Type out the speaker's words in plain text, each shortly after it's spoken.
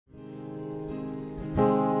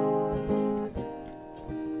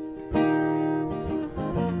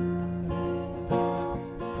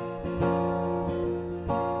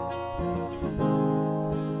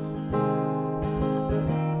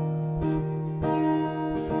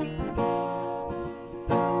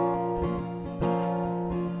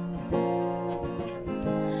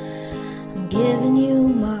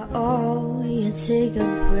Take a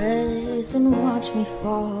breath and watch me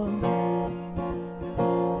fall.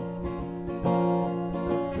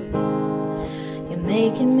 You're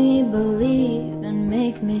making me believe and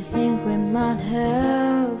make me think we might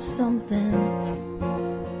have something.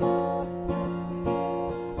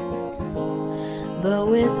 But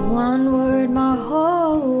with one word my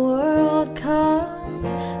whole world comes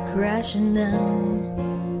crashing down.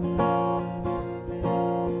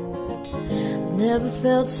 Never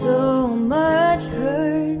felt so much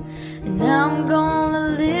hurt, and now I'm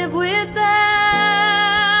gonna live without.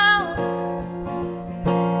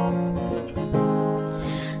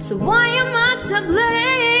 So why am I to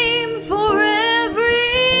blame for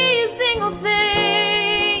every single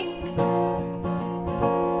thing?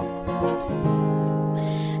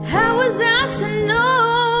 How was I to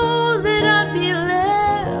know that I'd be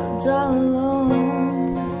left alone?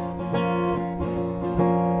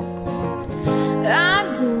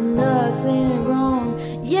 I do nothing wrong,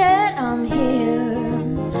 yet I'm here.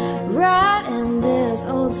 Writing this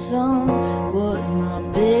old song was my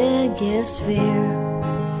biggest fear.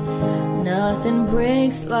 Nothing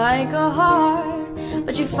breaks like a heart,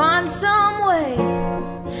 but you find some way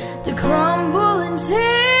to crumble and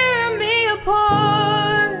tear me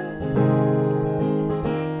apart.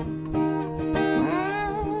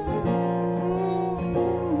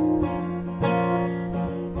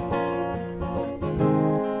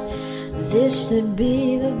 This should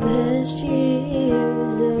be the best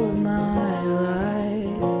years of my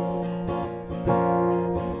life,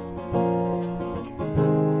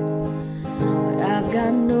 but I've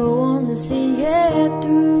got no one to see it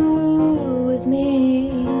through with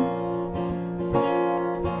me.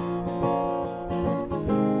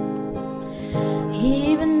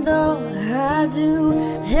 Even though I do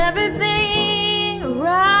everything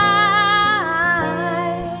right,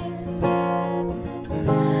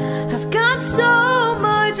 so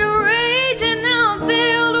much rage and now I'm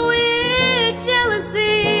filled with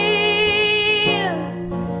jealousy.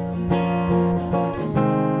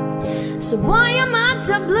 So why am I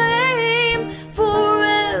to blame for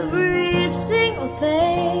every single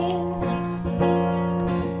thing?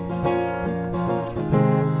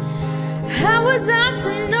 How was I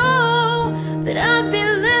to know that I'd be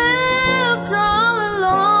left all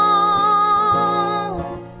alone?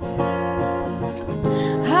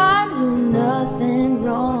 I do nothing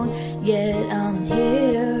wrong, yet I'm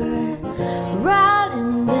here.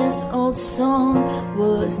 Writing this old song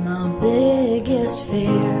was my biggest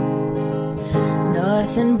fear.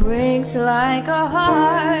 Nothing breaks like a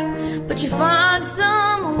heart, but you find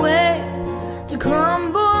some way to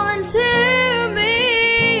crumble and tear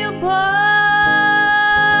me apart.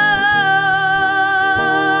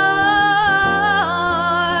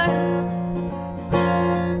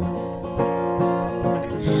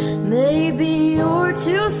 Maybe you're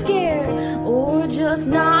too scared or just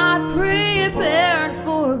not prepared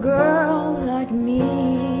for a girl like me.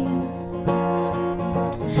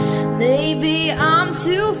 Maybe I'm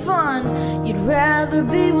too fun, you'd rather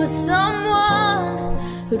be with someone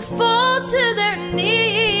who'd fall to their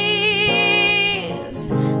knees.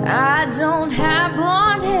 I don't have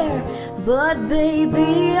blonde hair, but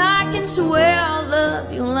baby, I can swear I'll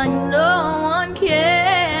love you like no one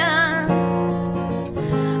can.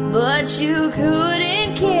 But you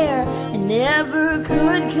couldn't care and never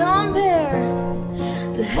could compare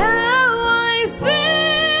to how I feel.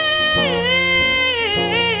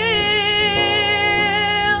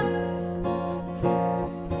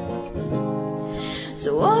 So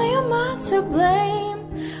why am I to blame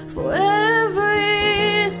for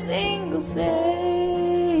every single thing?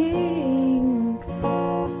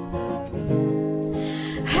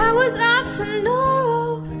 How was I to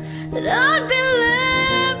know that I'd be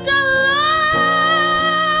left alone?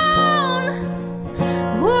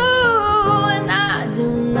 Whoa, and I do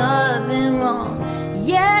nothing wrong,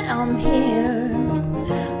 yet I'm here.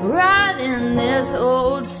 Writing this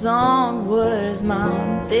old song was my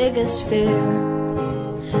biggest fear.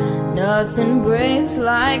 Nothing breaks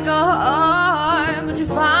like a heart, but you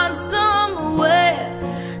find some way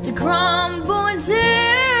to crumble and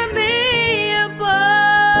tear me apart.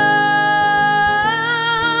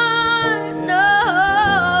 No,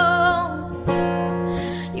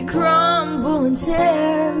 you crumble and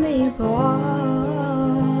tear me apart.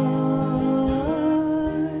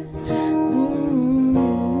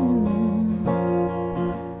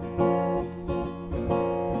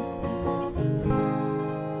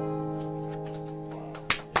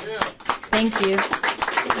 Thank you.